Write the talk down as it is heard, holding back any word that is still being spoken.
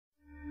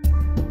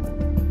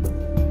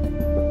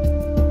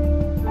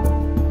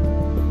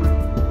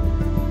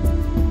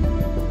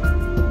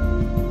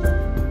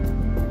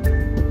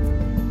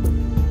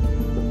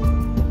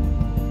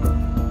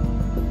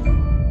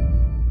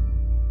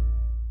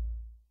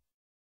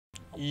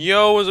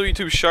Yo, what's up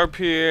YouTube, Sharp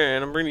here,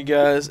 and I'm bringing you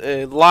guys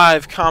a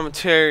live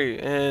commentary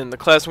and the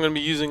class I'm going to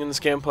be using in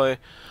this gameplay.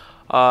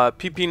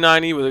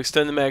 PP90 with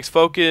extended max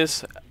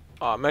focus.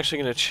 I'm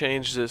actually going to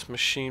change this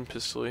machine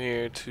pistol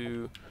here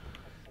to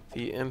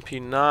the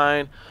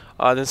MP9.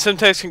 Then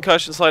Simtex,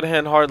 Concussion, Sleight of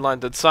Hand, Hardline,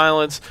 Dead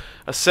Silence,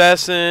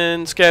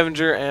 Assassin,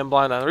 Scavenger, and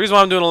Blind Eye. The reason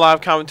why I'm doing a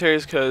live commentary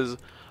is because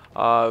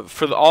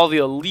for all the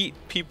elite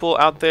people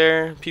out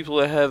there, people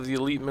that have the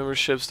elite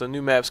memberships, the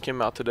new maps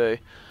came out today.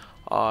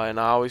 And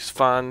I always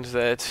find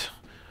that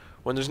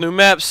when there's new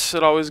maps,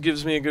 it always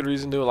gives me a good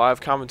reason to do a live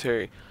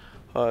commentary.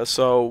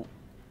 So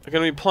I'm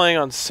going to be playing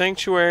on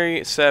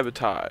Sanctuary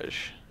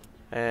Sabotage,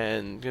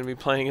 and going to be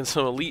playing in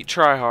some elite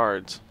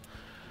tryhards.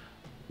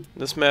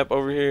 This map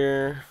over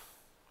here,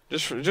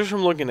 just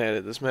from looking at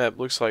it, this map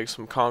looks like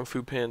some Kung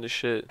Fu Panda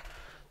shit.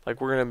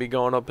 Like we're going to be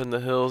going up in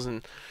the hills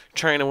and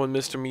training with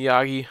Mr.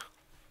 Miyagi.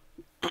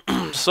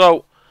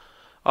 So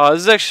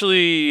this is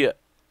actually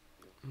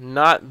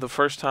not the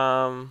first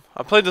time.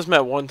 I played this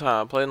map one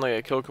time. I played in like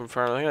a kill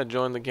confirmed. I think I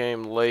joined the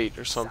game late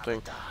or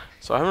something,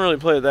 so I haven't really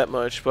played it that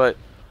much. But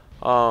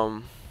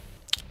from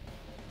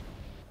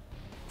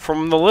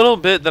the little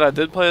bit that I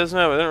did play this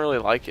map, I didn't really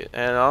like it,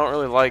 and I don't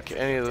really like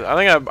any of the. I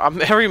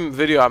think every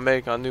video I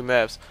make on new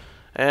maps,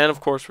 and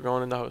of course we're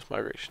going into host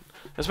migration.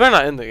 It's better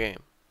not end the game,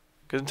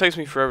 because it takes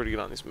me forever to get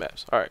on these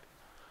maps. All right,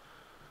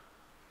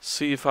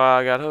 see if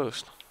I got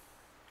host.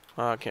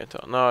 I can't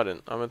tell. No, I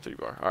didn't. I'm at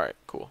 3-bar. All right,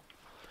 cool.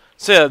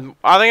 So yeah,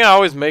 I think I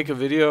always make a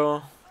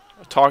video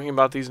talking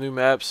about these new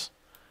maps,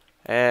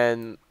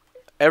 and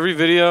every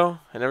video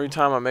and every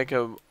time I make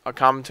a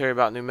commentary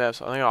about new maps,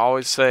 I think I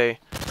always say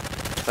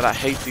that I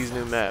hate these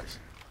new maps,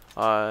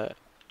 and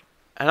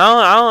I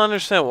don't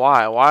understand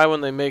why. Why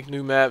when they make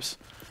new maps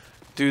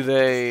do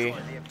they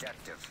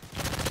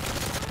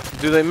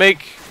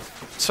make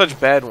such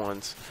bad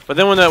ones? But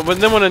then when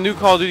a new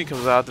Call of Duty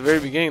comes out at the very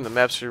beginning, the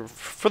maps are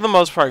for the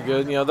most part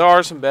good. You know, there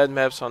are some bad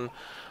maps on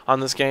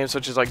this game,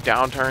 such as like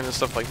Downturn and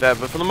stuff like that,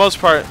 but for the most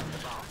part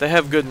they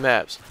have good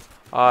maps,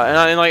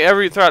 and like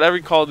throughout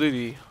every Call of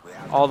Duty,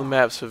 all the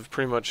maps have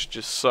pretty much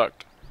just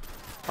sucked.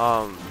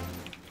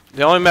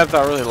 The only map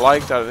that I really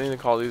liked out of any of the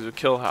Call of Duty was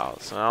Kill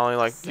House, and I only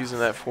like using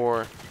that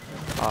for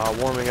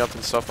warming up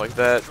and stuff like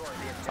that,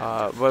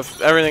 but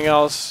everything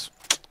else,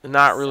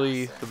 not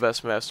really the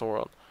best maps in the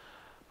world.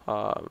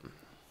 I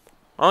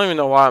don't even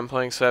know why I'm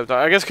playing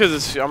Sabotage. I guess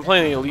because I'm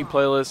playing the elite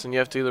playlist, and you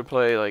have to either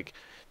play like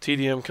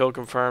TDM, Kill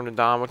Confirmed, and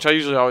Dom, which I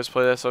usually always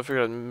play that, so I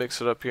figured I'd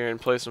mix it up here and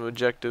play some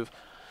objective.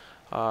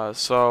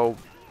 So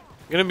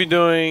I'm gonna be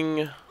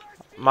doing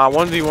my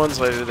 1v1s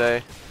later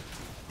today.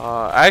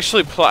 I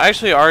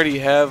actually already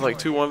have like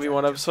 2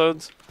 1v1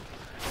 episodes,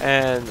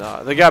 and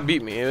the guy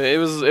beat me. It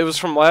was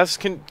from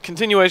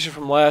continuation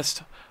from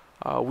last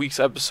week's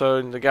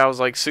episode, and the guy was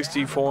like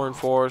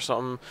 64-4 or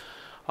something.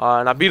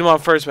 And I beat him on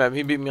the first map, and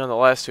he beat me on the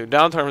last 2.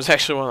 Downturn was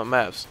actually one of the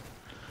maps,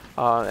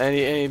 and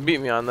he beat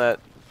me on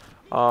that.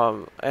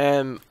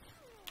 And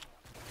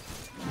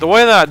the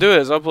way that I do it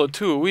is I upload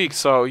 2 a week.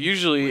 So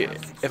usually,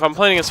 if I'm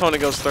playing against someone that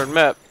goes 3rd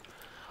map,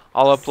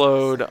 I'll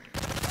upload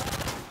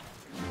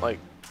like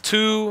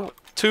two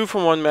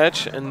from one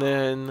match, and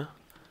then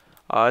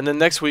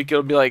next week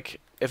it'll be like,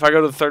 if I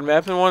go to the 3rd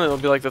map in one, it'll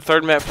be like the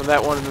 3rd map from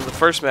that one, and then the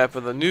 1st map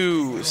of the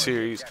new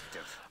series.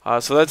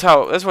 So that's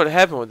what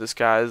happened with this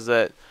guy, is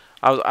that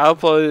I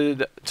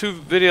uploaded 2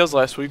 videos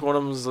last week. One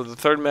of them was the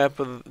 3rd map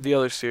of the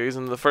other series,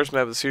 and the 1st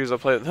map of the series I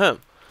played with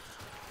him.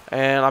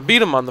 And I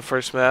beat him on the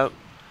 1st map,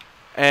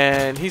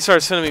 and he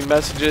started sending me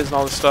messages and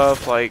all this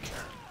stuff like,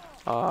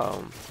 why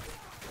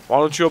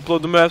don't you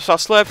upload the maps I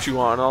slapped you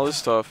on, and all this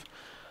stuff.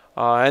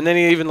 And then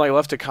he even like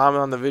left a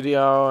comment on the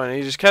video, and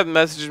he just kept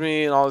messaging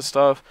me and all this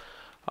stuff.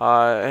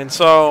 And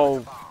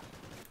so,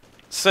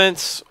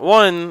 since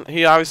one,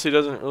 he obviously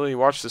doesn't really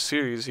watch the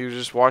series, he was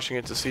just watching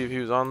it to see if he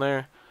was on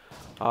there.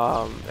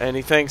 And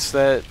he thinks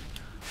that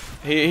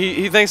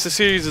he thinks the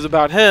series is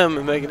about him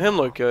and making him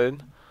look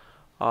good.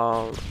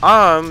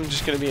 I'm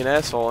just going to be an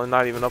asshole and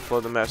not even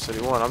upload the maps that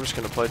he won. I'm just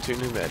going to play 2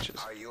 new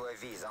matches.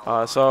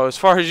 So as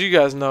far as you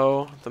guys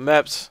know, the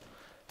maps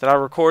that I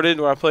recorded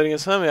where I played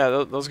against him, yeah,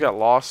 those got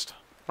lost.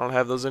 I don't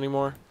have those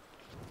anymore.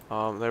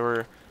 They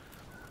were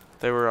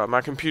my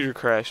computer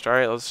crashed. All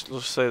right, let's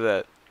say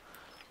that.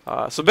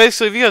 So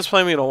basically, if you guys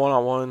play me in a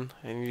 1-on-1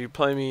 and you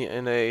play me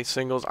in a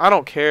singles, I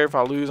don't care if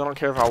I lose. I don't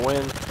care if I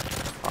win.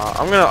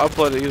 I'm gonna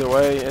upload it either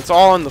way. It's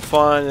all in the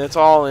fun. It's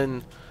all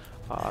in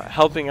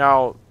helping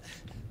out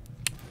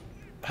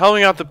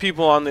the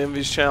people on the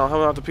Envyus channel,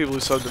 helping out the people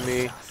who sub to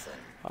me,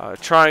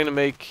 trying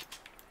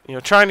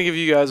to give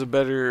you guys a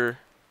better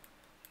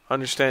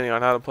understanding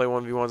on how to play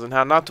 1v1s and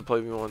how not to play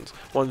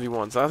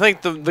 1v1s. And I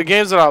think the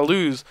games that I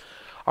lose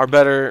are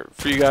better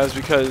for you guys,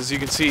 because you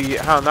can see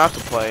how not to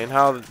play and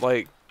how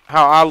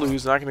I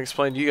lose, and I can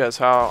explain to you guys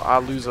how I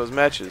lose those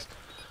matches.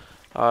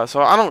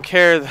 So I don't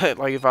care that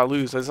like if I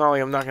lose. It's not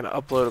like I'm not gonna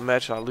upload a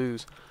match I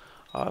lose.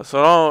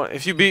 So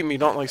if you beat me,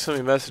 don't like send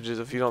me messages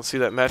if you don't see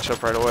that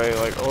matchup right away.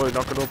 Like, oh, you're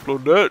not gonna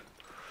upload that.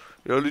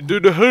 You only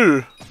did the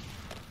hell.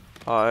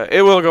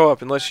 It will go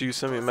up unless you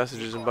send me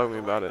messages and bug me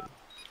about it.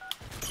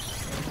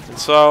 And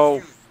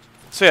so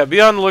yeah,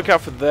 be on the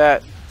lookout for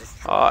that.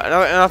 And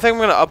I think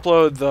I'm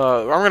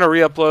gonna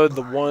re-upload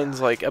the ones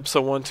like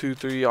episode 1, 2,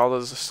 3, all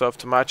those stuff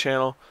to my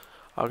channel,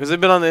 because they've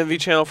been on the Envy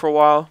channel for a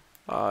while.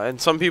 And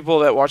some people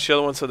that watch the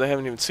other one said they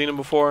haven't even seen them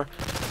before.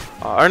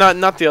 Or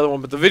not the other one,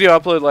 but the video I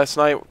uploaded last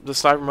night, the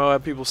Sniper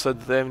Moab, people said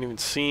that they haven't even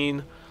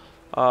seen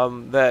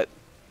that,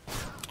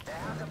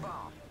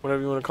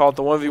 whatever you want to call it,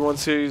 the 1v1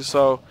 series.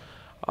 So,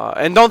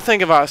 and don't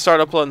think if I start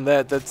uploading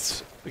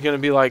that's going to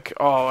be like,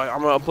 oh,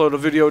 I'm going to upload a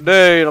video a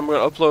day and I'm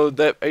going to upload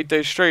that 8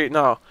 days straight.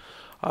 No,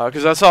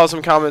 because I saw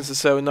some comments that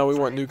said, no, we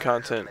want new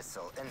content.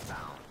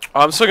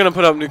 I'm still going to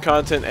put up new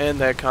content and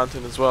that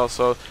content as well.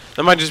 So,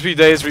 there might just be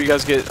days where you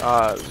guys get 2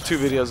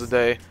 videos a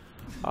day.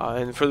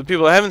 And for the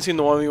people that haven't seen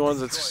the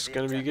 1v1s, it's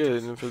going to be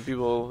good. And for the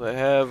people that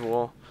have,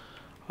 well,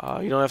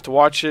 you don't have to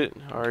watch it,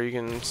 or you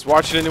can just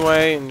watch it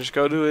anyway and just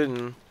go do it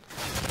and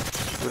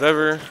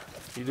whatever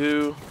you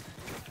do.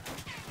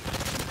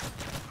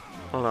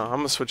 I don't know, I'm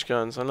going to switch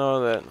guns. I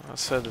know that I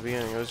said at the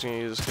beginning I was going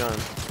to use this gun.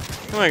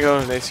 I'm going to go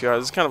with an ACR.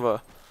 This is kind of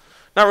a,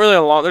 not really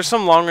a long, there's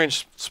some long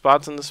range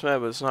spots in this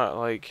map, but it's not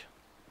like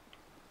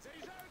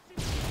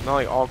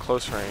all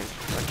close range.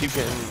 I keep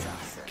getting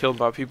killed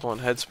by people in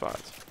head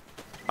spots.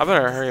 I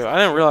better hurry up. I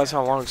didn't realize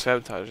how long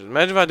Sabotage is.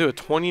 Imagine if I do a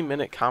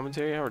 20-minute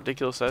commentary, how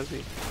ridiculous that would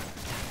be.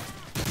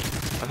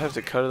 I'd have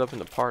to cut it up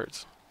into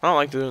parts. I don't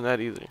like doing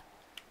that either.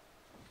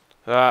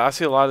 I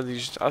see a lot of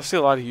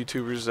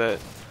YouTubers that,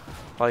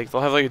 like,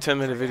 they'll have like a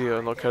 10-minute video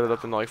and they'll cut it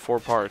up into like 4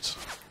 parts.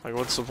 Like,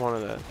 what's the point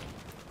of that?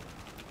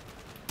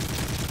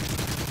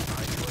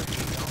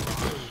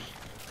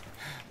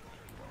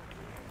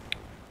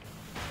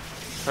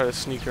 Try to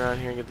sneak around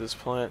here and get this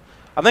plant.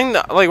 I think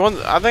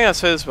I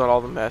say this about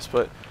all the maps,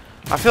 but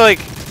I feel like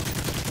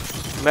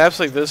maps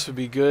like this would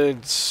be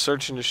good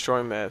search and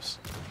destroy maps.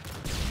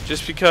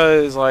 Just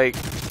because, like,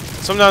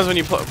 sometimes when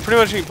you pretty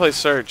much when you play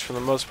search, for the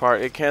most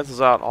part, it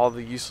cancels out all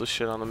the useless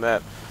shit on the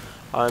map.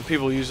 And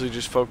people usually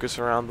just focus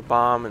around the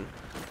bomb and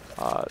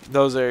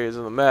those areas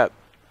of the map.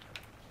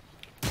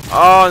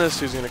 Oh, and this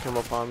dude's gonna come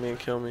up on me and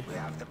kill me.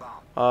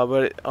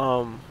 But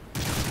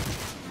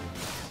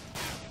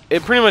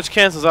it pretty much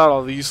cancels out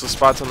all the useless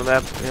spots on the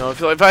map. You know,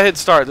 if I hit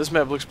start, this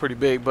map looks pretty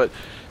big, but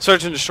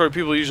search and destroy,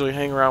 people usually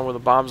hang around where the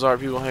bombs are.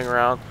 People hang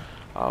around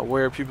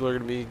where people are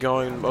going to be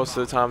going most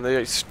of the time.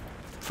 They,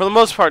 for the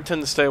most part,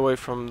 tend to stay away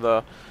from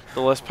the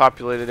less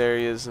populated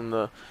areas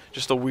and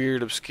just the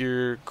weird,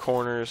 obscure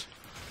corners.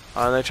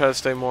 And they try to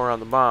stay more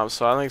around the bombs.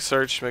 So I think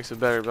search makes it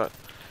better. But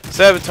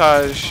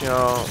Sabotage, you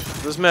know,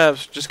 this map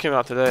just came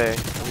out today.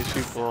 And these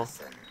people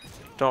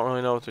don't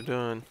really know what they're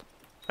doing.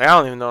 I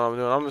don't even know what I'm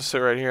doing. I'm going to sit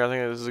right here. I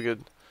think this is a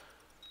good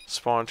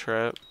spawn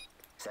trap.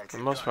 For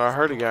the most part, I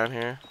heard a guy in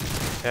here.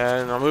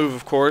 Yeah, and I'll move,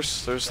 of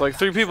course. There's like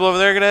 3 people over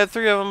there. Gonna have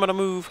 3 of them, but I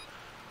move.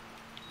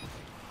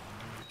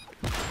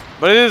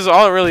 But it is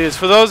all it really is.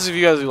 For those of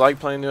you guys who like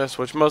playing new maps,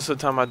 which most of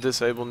the time I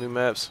disable new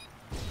maps,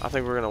 I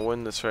think we're gonna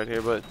win this right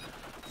here. But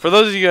for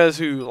those of you guys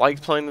who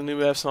like playing the new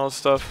maps and all this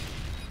stuff,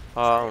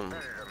 I'm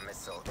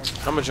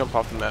gonna jump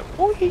off the map.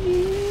 Oh,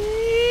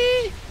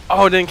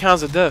 it didn't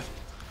count as a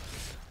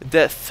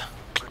death.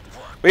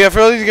 But yeah, for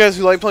those of you guys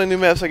who like playing new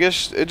maps, I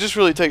guess it just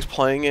really takes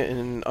playing it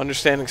and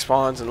understanding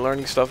spawns and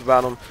learning stuff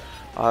about them.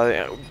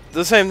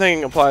 The same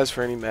thing applies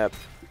for any map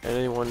and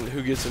anyone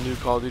who gets a new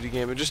Call of Duty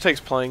game. It just takes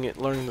playing it,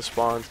 learning the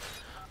spawns.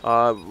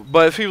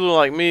 But if people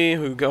like me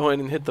who go in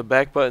and hit the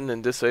back button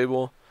and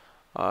disable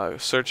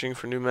searching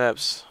for new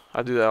maps,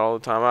 I do that all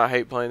the time. I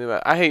hate playing new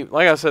maps. I hate,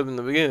 like I said in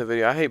the beginning of the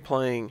video, I hate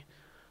playing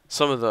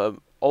some of the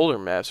older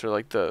maps, or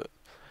like the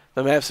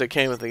maps that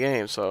came with the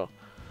game. So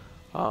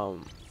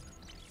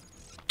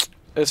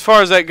as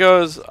far as that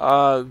goes,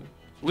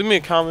 leave me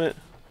a comment.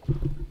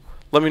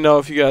 Let me know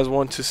if you guys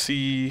want to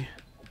see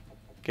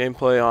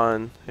gameplay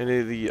on any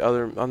of the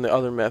other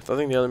map. I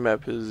think the other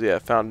map is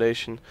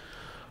Foundation.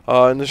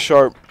 And this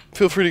Sharp.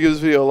 Feel free to give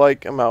this video a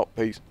like. I'm out.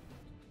 Peace.